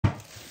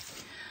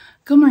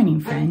Good morning,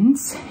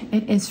 friends.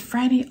 It is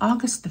Friday,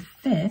 August the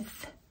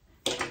 5th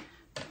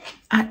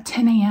at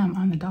 10 a.m.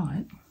 on the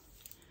dot.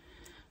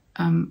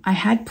 I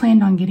had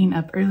planned on getting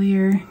up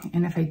earlier,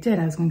 and if I did,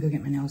 I was going to go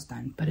get my nails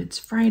done. But it's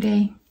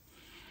Friday.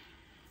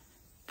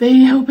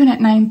 They open at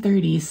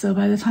 9:30, so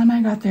by the time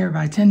I got there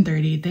by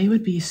 10:30, they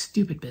would be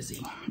stupid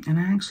busy. And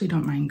I actually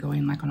don't mind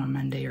going like on a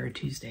Monday or a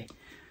Tuesday,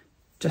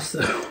 just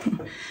so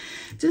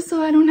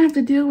I don't have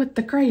to deal with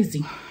the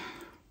crazy.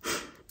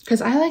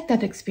 Because I like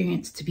that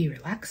experience to be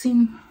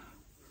relaxing.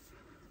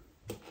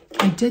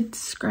 I did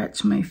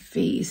scratch my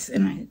face,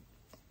 and I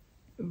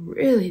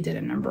really did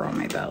a number on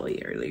my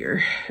belly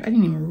earlier. I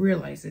didn't even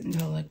realize it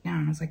until I looked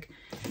down. I was like,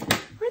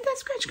 where'd that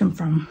scratch come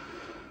from?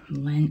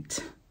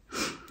 Lint.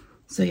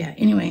 So yeah,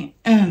 anyway,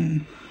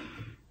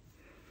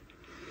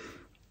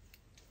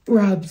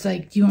 Rob's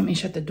like, do you want me to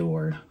shut the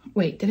door?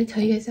 Wait, did I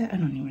tell you guys that? I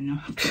don't even know.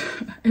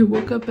 I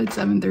woke up at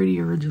 7:30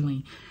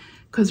 originally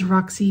because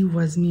Roxy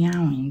was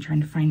meowing,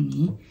 trying to find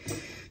me.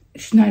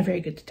 She's not a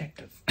very good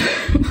detective.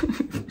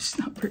 She's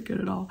not very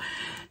good at all.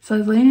 So I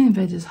was laying in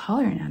bed just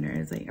hollering at her.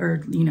 It's like,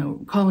 or, you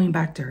know, calling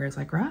back to her. It's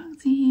like,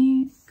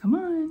 Roxy, come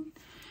on.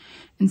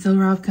 And so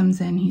Rob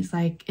comes in. He's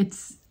like,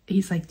 do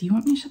you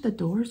want me to shut the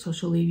door so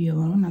she'll leave you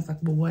alone? I was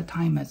like, well, what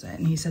time is it?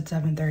 And he said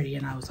 7:30.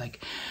 And I was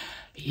like,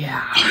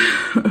 yeah.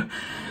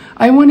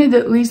 I wanted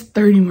at least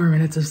 30 more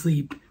minutes of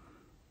sleep.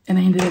 And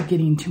I ended up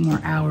getting 2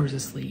 more hours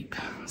of sleep.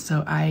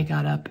 So I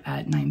got up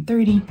at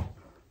 9:30,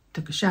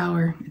 took a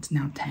shower. It's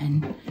now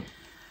 10.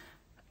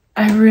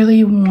 I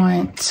really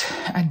want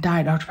a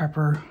Diet Dr.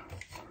 Pepper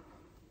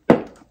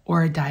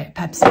or a Diet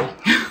Pepsi.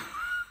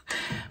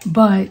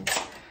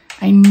 But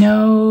I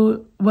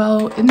know,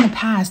 well, in the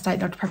past,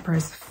 Diet Dr. Pepper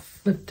has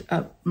flipped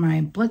up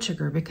my blood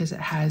sugar because it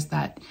has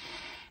that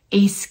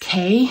ACE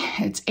K.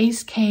 It's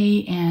ACE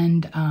K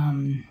and,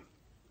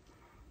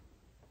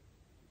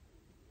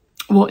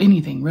 well,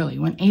 anything really.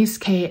 When ACE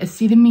K,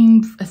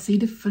 acetamin,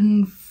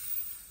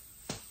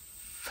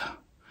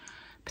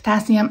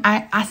 potassium,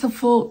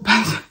 isofol,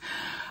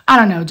 I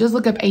don't know. Just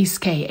look up ACE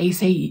K,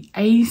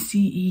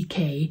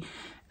 ACEK.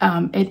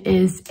 It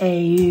is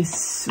a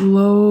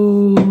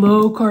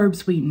low carb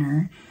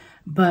sweetener,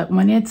 but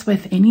when it's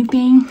with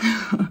anything,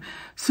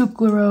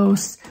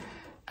 sucralose,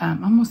 I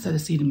almost said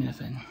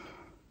acetaminophen,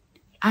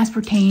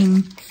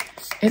 aspartame,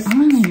 it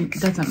really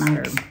doesn't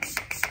matter.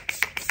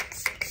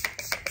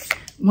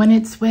 When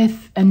it's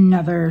with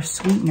another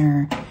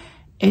sweetener,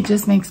 it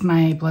just makes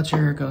my blood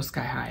sugar go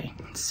sky high.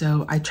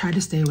 So I try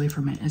to stay away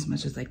from it as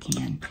much as I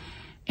can.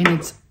 And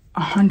it's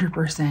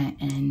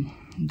 100% in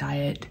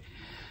Diet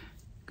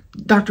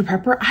Dr.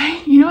 Pepper.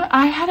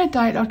 I had a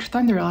Diet Dr.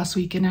 Thunder last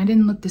week, and I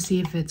didn't look to see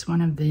if it's one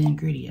of the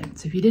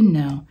ingredients. If you didn't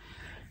know,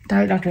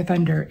 Diet Dr.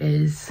 Thunder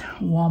is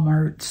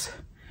Walmart's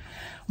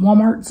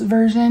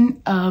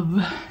version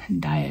of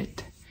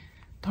Diet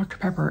Dr.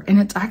 Pepper, and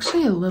it's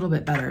actually a little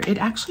bit better. It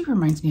actually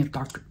reminds me of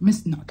Mr.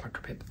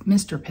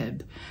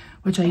 Pibb,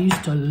 which I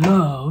used to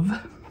love.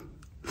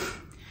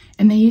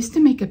 And they used to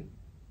make a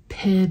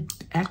Pibb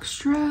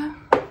Extra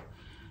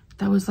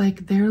that was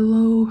like their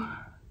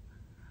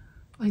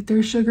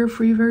their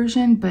sugar-free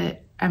version,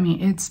 but I mean,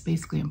 it's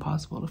basically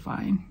impossible to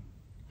find.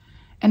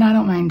 And I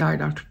don't mind Diet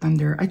Dr.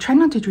 Thunder. I try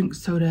not to drink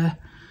soda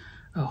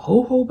a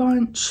whole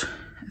bunch,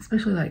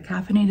 especially like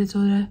caffeinated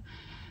soda,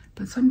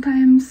 but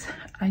sometimes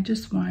I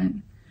just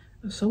want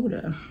a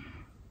soda.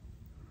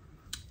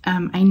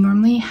 I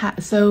normally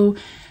have, so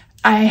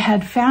I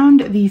had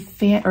found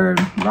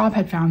Rob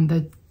had found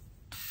the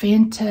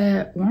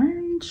Fanta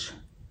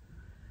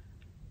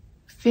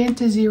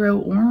Zero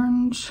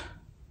Orange.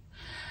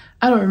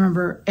 I don't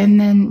remember. And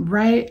then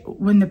right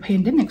when the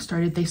pandemic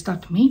started, they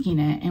stopped making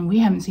it, and we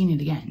haven't seen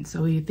it again.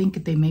 So we think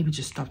that they maybe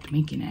just stopped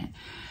making it.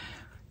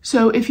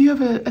 So if you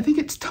have I think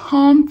it's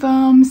Tom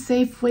Thumb,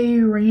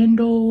 Safeway,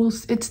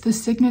 Randall's, it's the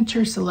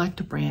Signature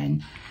Select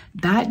brand.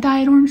 That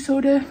Diet Orange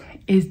soda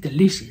is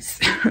delicious.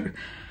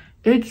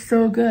 It's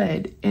so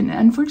good. And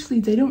unfortunately,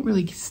 they don't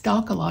really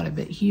stock a lot of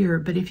it here.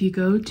 But if you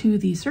go to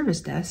the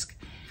service desk,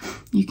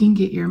 you can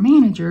get your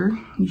manager,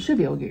 you should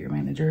be able to get your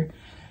manager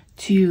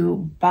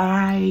to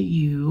buy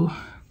you,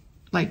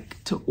 like,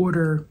 to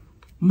order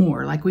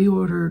more. Like, we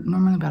order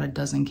normally about a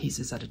dozen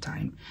cases at a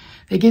time.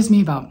 It gives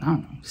me about, I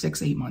don't know,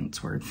 6-8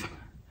 months worth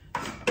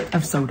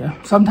of soda,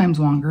 sometimes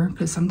longer,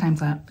 because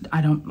sometimes I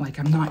don't, like,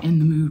 I'm not in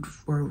the mood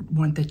or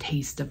want the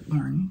taste of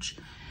orange.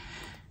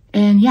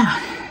 And yeah,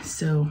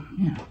 so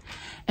yeah.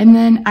 And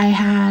then I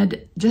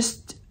had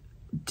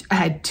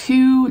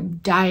 2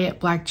 Diet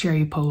Black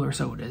Cherry Polar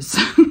sodas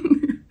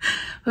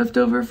left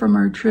over from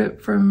our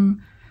trip to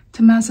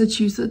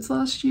Massachusetts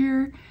last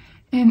year.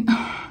 And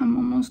I'm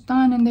almost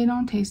done, and they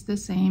don't taste the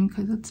same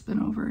because it's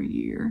been over a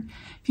year.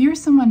 If you're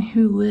someone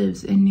who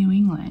lives in New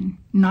England,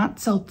 not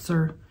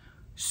seltzer,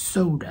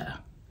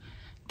 soda,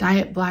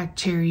 Diet Black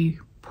Cherry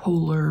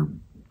Polar,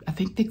 I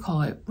think they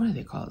call it, what do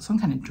they call it? Some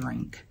kind of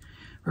drink,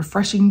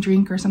 refreshing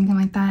drink or something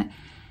like that.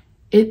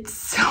 It's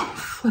so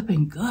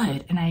flipping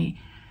good. And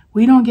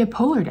we don't get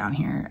Polar down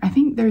here. I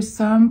think there's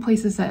some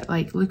places that,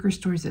 like, liquor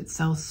stores that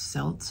sell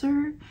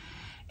seltzer,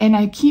 And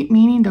I keep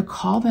meaning to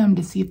call them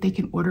to see if they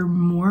can order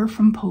more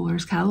from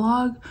Polar's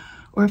catalog,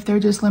 or if they're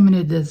just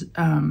limited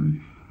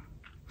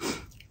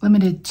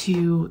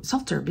to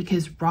seltzer,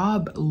 because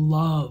Rob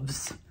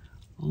loves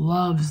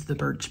the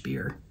birch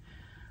beer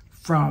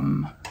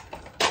from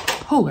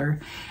Polar.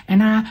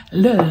 And I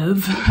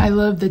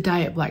love the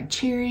Diet Black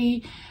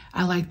Cherry.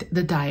 I liked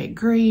the Diet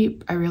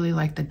Grape. I really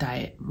like the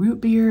Diet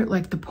Root Beer.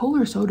 Like, the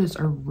Polar sodas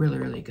are really,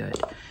 really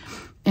good.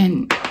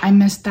 And I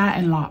missed that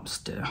and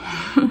lobster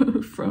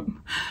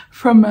from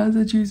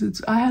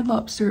Massachusetts. I had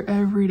lobster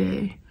every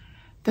day.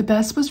 The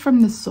best was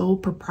from the Sole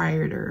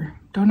Proprietor.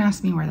 Don't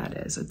ask me where that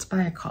is. It's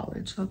by a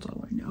college. That's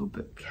all I know.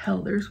 But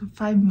hell, there's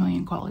 5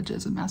 million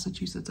colleges in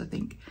Massachusetts, I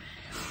think.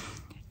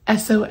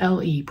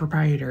 SOLE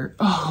Proprietor.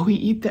 Oh, we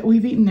eat that.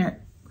 We've eaten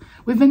there.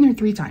 We've been there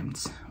 3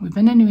 times. We've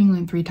been to New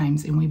England 3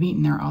 times, and we've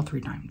eaten there all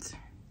 3 times.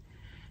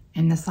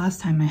 And this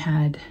last time I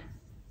had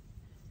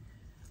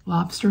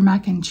lobster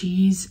mac and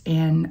cheese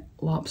and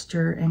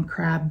lobster and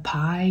crab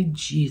pie.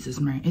 Jesus,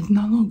 Mary. It's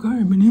not no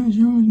good, but it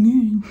sure was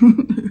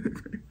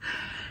good.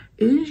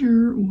 It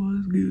sure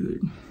was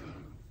good.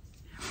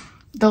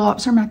 The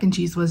lobster mac and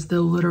cheese was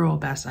the literal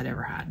best I'd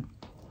ever had.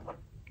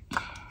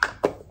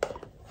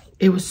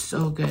 It was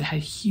so good. It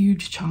had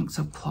huge chunks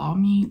of claw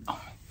meat. Oh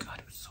my God,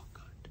 it was so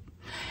good.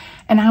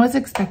 And I was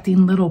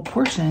expecting little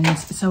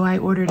portions, so I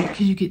ordered it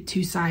because you get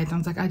 2 sides. I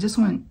was like,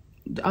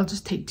 I'll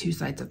just take 2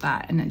 sides of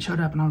that. And it showed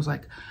up and I was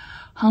like,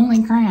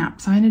 holy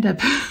crap. So I ended up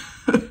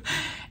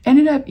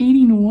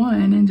eating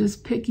 1 and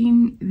just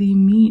picking the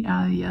meat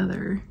out of the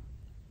other.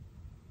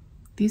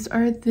 These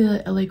are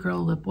the LA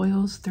Girl lip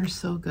oils. They're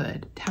so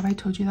good. Have I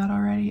told you that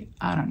already?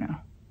 I don't know.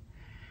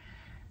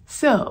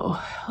 So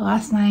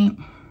last night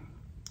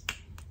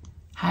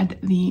had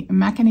the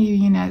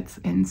macadamia nuts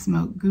and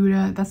smoked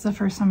Gouda. That's the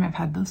first time I've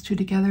had those 2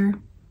 together.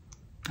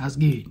 That was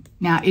good.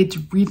 Now it's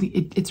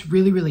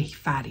really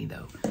fatty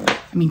though.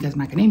 I mean, because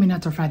macadamia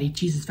nuts are fatty,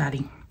 cheese is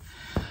fatty.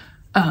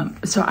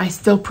 So I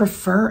still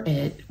prefer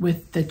it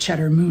with the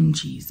cheddar moon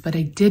cheese, but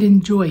I did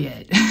enjoy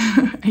it.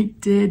 I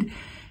did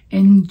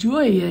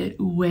enjoy it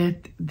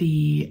with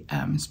the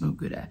smoked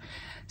Gouda.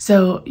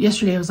 So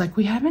yesterday I was like,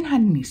 we haven't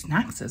had any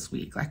snacks this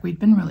week. Like, we've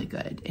been really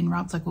good. And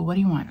Rob's like, well, what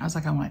do you want? I was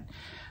like, I want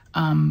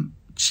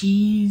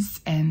cheese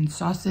and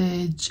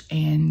sausage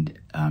and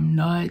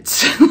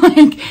nuts.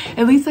 Like,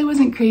 at least I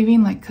wasn't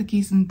craving like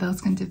cookies and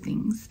those kinds of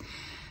things.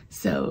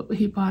 So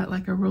he bought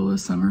like a roll of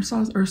summer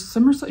sausage,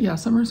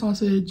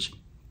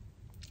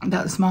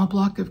 that small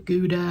block of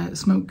Gouda,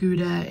 smoked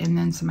Gouda, and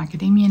then some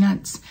macadamia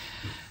nuts.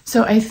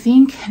 So I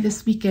think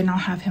this weekend I'll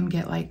have him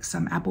get like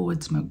some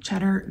Applewood smoked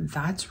cheddar.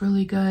 That's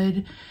really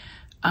good.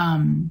 I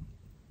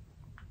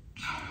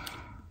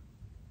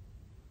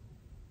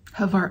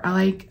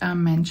like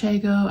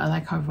manchego. I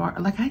like Havar.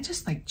 Like, I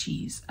just like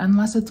cheese,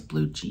 unless it's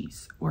blue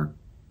cheese or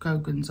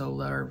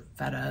gorgonzola or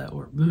feta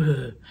or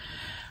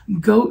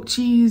goat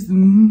cheese.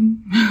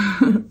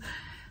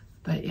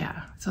 But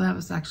yeah, so that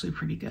was actually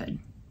pretty good.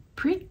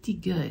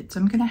 So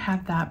I'm gonna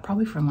have that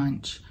probably for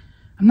lunch.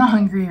 I'm not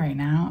hungry right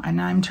now, and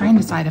I'm trying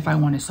to decide if I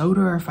want a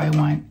soda or if I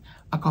want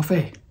a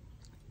coffee.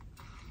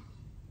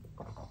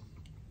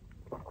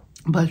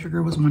 Blood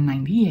sugar was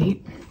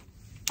 198,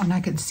 and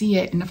I could see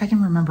it, and if I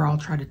can remember, I'll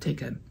try to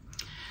take a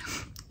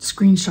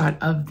screenshot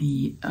of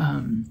the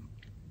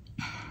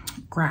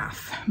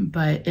graph,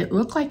 but it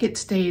looked like it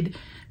stayed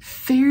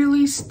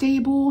fairly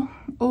stable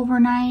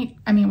overnight.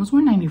 I mean, it was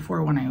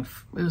 194 when it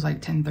was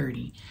like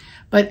 10:30.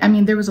 But I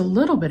mean, there was a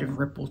little bit of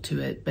ripple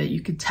to it, but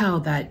you could tell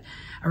that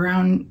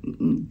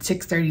around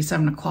 6:30,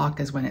 7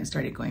 o'clock is when it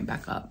started going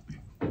back up,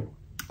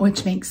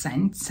 which makes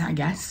sense, I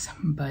guess.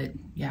 But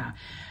yeah,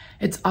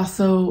 it's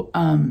also,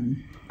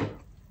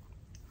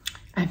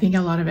 I think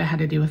a lot of it had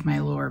to do with my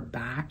lower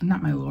back,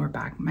 not my lower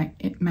back, my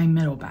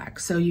middle back.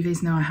 So you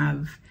guys know I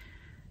have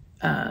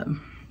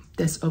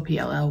this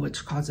OPLL,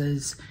 which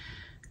causes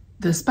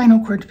the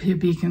spinal cord to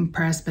be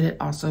compressed, but it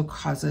also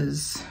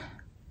causes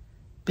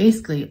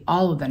basically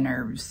all of the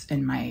nerves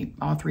in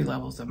all 3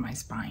 levels of my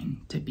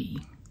spine to be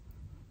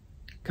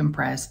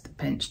compressed,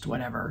 pinched,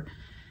 whatever.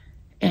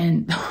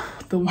 And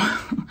the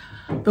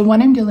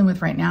one I'm dealing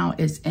with right now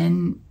is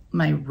in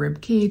my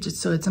rib cage.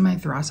 So it's in my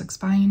thoracic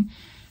spine,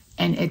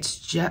 and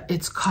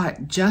it's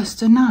caught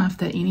just enough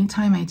that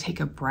anytime I take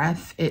a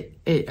breath,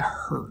 it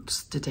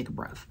hurts to take a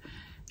breath.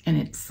 And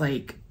it's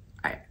like,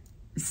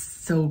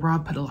 so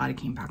Rob put a lot of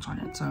cane patch on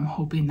it. So I'm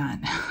hoping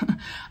that,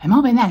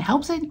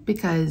 helps it,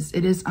 because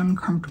it is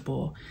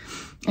uncomfortable.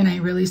 And I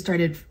really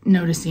started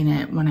noticing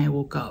it when I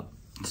woke up.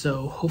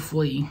 So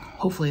hopefully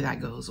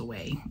that goes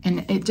away.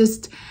 And it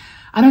just,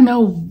 I don't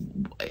know,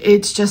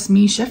 it's just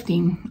me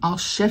shifting. I'll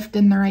shift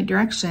in the right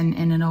direction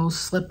and it'll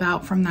slip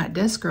out from that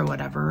disc or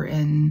whatever,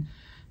 and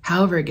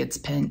however it gets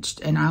pinched,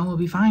 and I will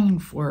be fine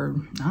for,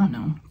 I don't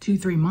know,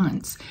 2-3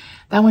 months.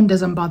 That one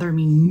doesn't bother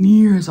me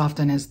near as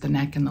often as the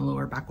neck and the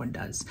lower back one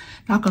does.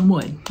 Knock on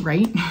wood,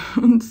 right?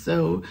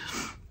 So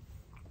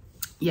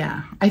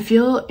yeah, I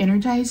feel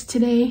energized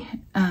today.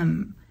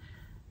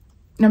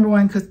 Number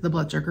one, because of the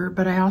blood sugar,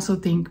 but I also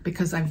think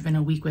because I've been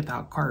a week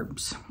without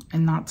carbs,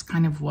 and that's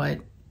kind of what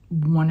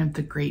one of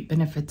the great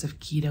benefits of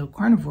keto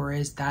carnivore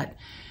is that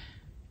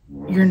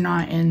you're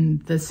not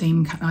in the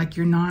same, like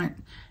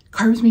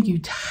carbs make you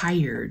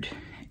tired.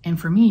 And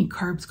for me,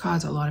 carbs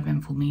cause a lot of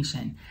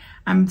inflammation.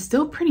 I'm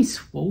still pretty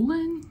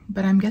swollen,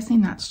 but I'm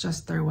guessing that's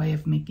just their way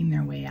of making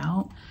their way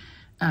out.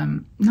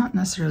 Not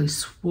necessarily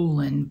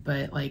swollen,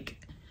 but like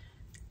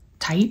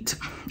tight.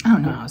 I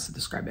don't know how else to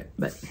describe it,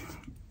 but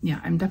yeah,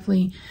 I'm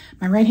definitely,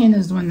 my right hand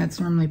is the one that's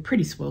normally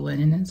pretty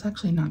swollen, and it's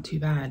actually not too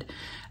bad.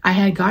 I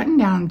had gotten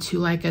down to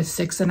like a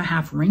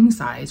 6.5 ring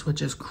size,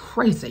 which is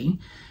crazy.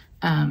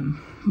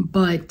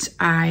 But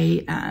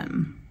I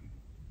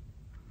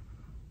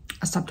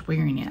stopped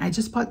wearing it. I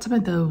just bought some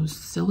of those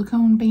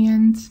silicone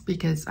bands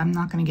because I'm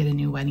not going to get a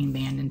new wedding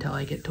band until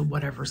I get to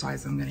whatever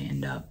size I'm going to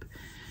end up.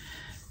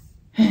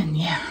 And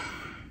yeah,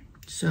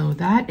 so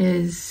that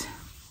is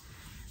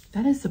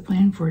the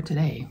plan for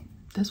today.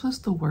 This was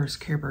the worst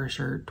Care Bear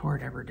shirt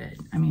Tord ever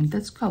did. I mean,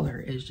 this color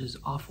is just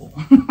awful.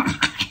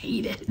 I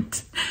hate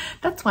it.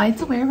 That's why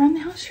it's a wear around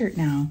the house shirt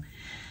now.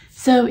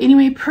 So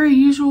anyway, per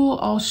usual,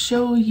 I'll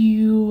show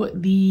you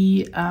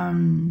the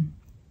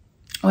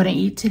what I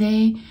ate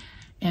today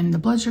and the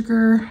blood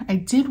sugar. I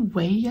did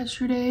weigh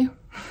yesterday,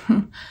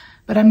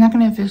 but I'm not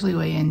going to officially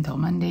weigh in until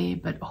Monday.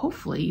 But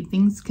hopefully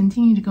things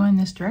continue to go in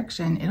this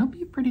direction. It'll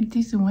be a pretty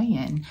decent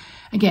weigh-in.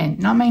 Again,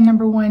 not my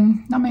number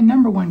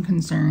one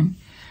concern.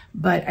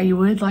 But I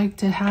would like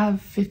to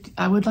have 50,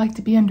 I would like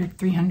to be under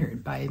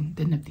 300 by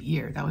the end of the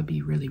year. That would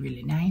be really,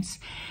 really nice.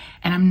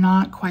 And I'm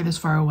not quite as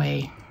far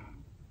away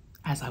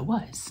as I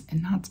was,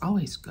 and that's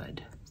always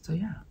good. So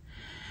yeah.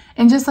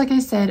 And just like I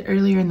said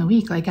earlier in the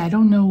week, like I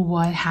don't know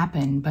what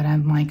happened, but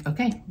I'm like,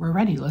 okay, we're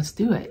ready, let's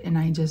do it. And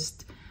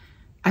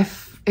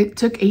it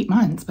took 8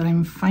 months, but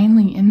I'm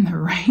finally in the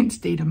right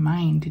state of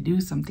mind to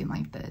do something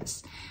like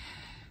this.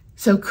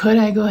 So could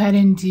I go ahead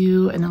and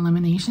do an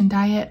elimination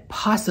diet?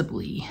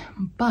 Possibly,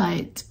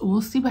 but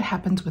we'll see what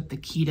happens with the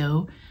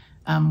keto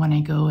when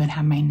I go and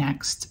have my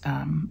next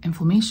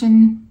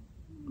inflammation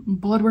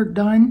blood work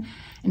done.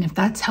 And if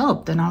that's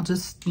helped, then I'll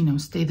just,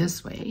 stay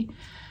this way.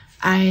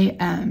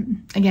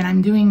 Again,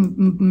 I'm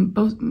doing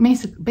both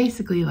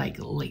basically like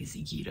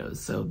lazy keto.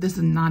 So this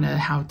is not a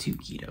how-to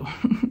keto.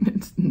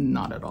 It's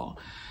not at all.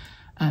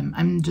 I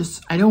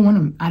don't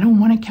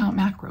want to count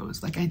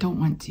macros. Like I don't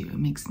want to. It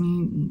makes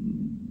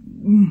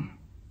me,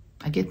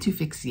 I get too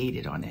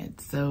fixated on it.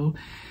 So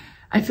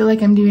I feel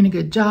like I'm doing a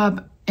good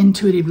job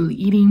intuitively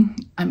eating.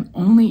 I'm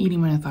only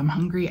eating when if I'm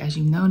hungry. As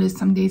you notice,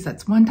 some days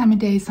that's 1 time a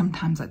day.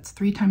 Sometimes that's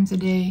 3 times a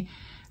day.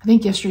 I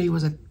think yesterday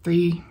was a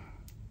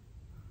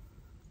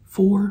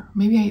 4,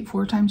 maybe I ate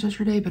 4 times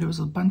yesterday, but it was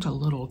a bunch of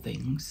little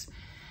things.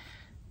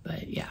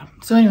 But yeah.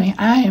 So anyway,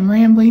 I am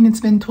rambling. It's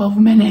been 12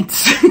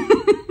 minutes.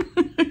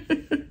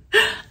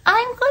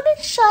 I'm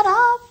gonna shut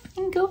up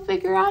and go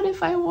figure out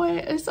if I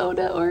want a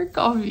soda or a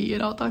coffee,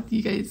 and I'll talk to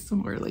you guys some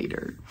more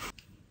later.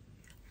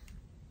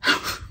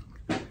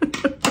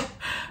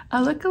 I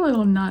look a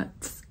little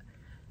nuts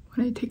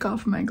when I take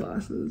off my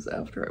glasses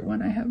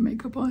when I have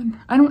makeup on.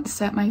 I don't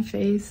set my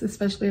face,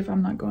 especially if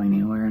I'm not going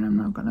anywhere and I'm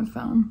not gonna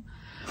film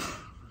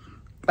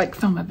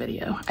a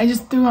video. I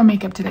just threw on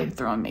makeup today to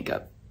throw on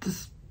makeup.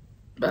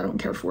 I don't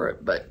care for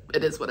it, but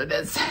it is what it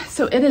is.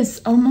 So it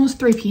is almost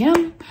 3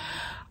 p.m.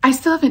 I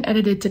still haven't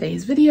edited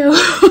today's video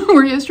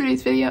or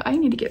yesterday's video. I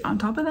need to get on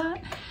top of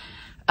that.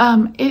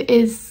 It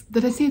is,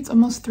 did I say it's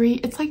almost 3?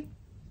 It's like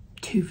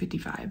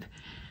 2:55.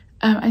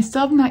 I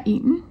still have not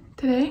eaten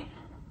today.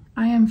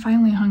 I am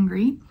finally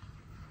hungry.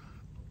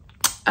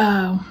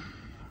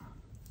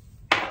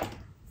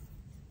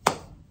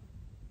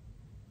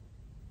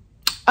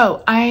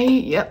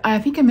 I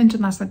think I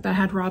mentioned last night that I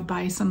had Rob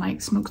buy some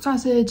like smoked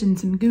sausage and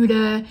some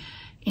Gouda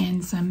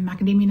and some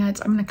macadamia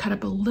nuts. I'm going to cut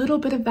up a little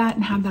bit of that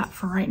and have that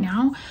for right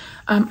now.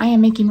 I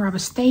am making Rob a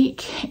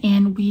steak,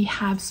 and we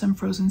have some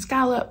frozen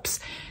scallops.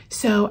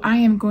 So I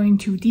am going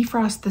to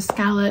defrost the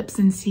scallops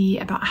and see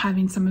about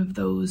having some of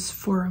those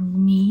for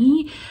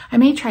me. I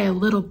may try a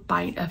little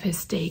bite of his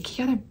steak.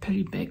 He got a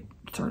pretty big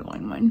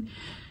sirloin one.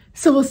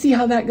 So we'll see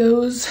how that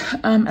goes.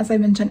 As I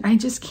mentioned, I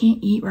just can't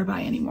eat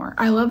ribeye anymore.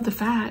 I love the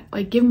fat,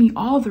 like give me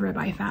all the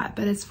ribeye fat,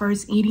 but as far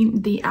as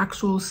eating the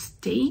actual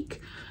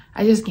steak,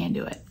 I just can't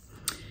do it.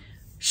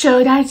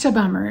 So that's a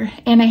bummer.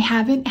 And I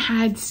haven't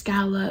had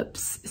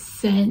scallops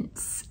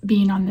since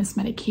being on this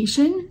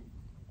medication.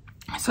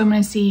 So I'm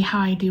gonna see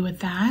how I do with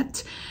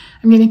that.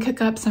 I'm gonna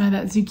cook up some of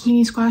that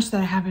zucchini squash that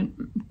I haven't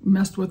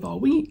messed with all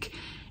week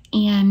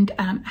and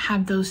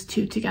have those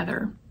two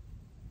together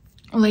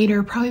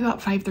later, probably about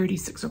 5:30,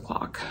 6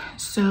 o'clock.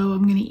 So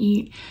I'm gonna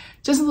eat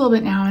just a little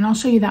bit now, and I'll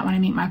show you that when I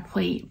make my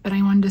plate, but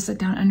I wanted to sit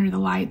down under the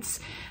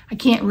lights. I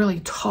can't really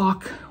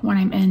talk when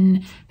I'm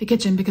in the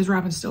kitchen because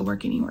Robin's still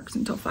working. He works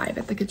until 5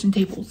 at the kitchen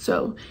table.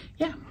 So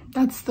yeah,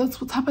 that's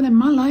what's happened in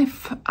my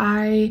life.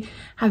 I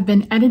have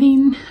been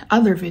editing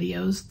other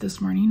videos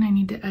this morning. I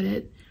need to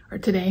edit, or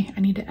today,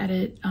 I need to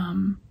edit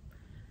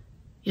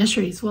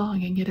yesterday's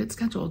vlog and get it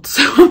scheduled.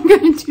 So I'm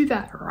gonna do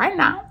that right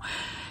now.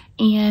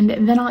 And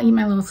then I'll eat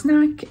my little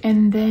snack,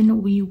 and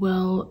then we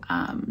will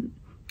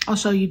I'll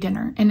show you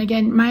dinner. And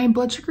again, my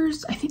blood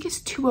sugars, I think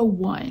is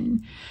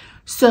 201.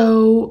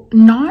 So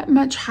not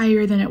much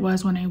higher than it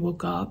was when I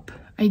woke up.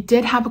 I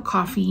did have a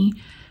coffee.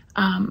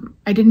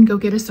 I didn't go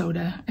get a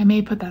soda. I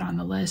may put that on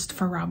the list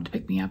for Rob to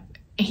pick me up.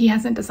 He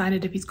hasn't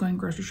decided if he's going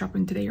grocery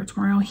shopping today or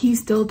tomorrow. He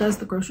still does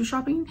the grocery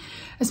shopping,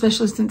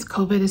 especially since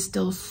COVID is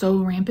still so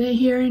rampant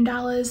here in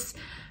Dallas.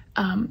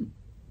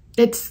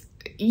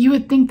 You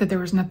would think that there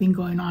was nothing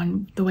going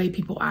on the way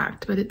people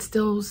act, but it's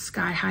still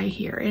sky high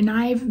here. And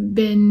I've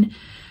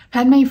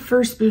had my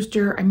first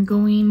booster. I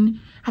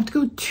have to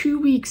go 2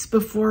 weeks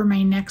before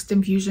my next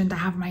infusion to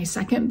have my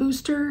second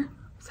booster.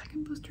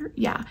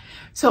 Yeah.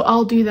 So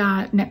I'll do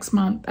that next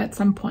month at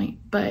some point.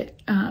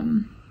 But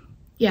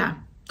yeah,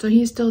 so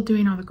he's still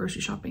doing all the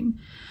grocery shopping.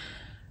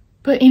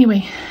 But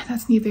anyway,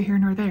 that's neither here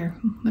nor there.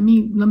 Let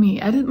me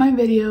edit my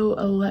video.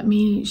 Let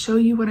me show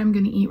you what I'm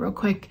gonna eat real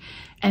quick,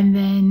 and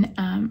then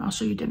I'll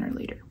show you dinner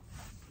later.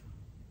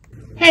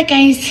 All right,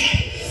 guys,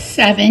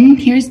 7.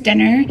 Here's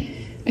dinner.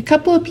 A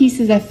couple of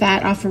pieces of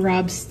fat off of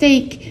Rob's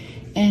steak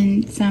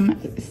and some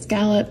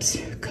scallops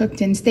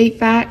cooked in steak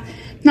fat.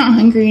 Not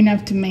hungry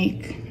enough to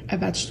make a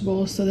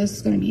vegetable, so this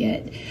is gonna be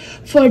it.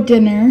 For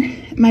dinner,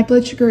 my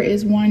blood sugar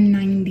is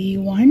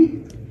 191.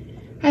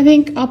 I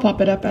think I'll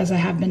pop it up as I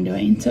have been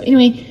doing. So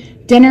anyway,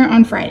 dinner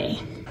on Friday.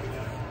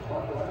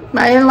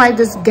 I didn't like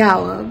the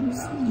scallops.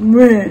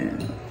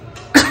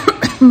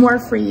 More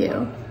for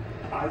you,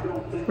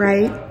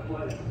 right?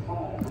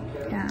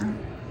 Yeah.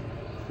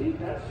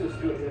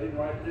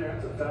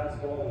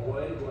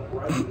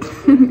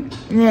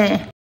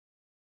 Yeah.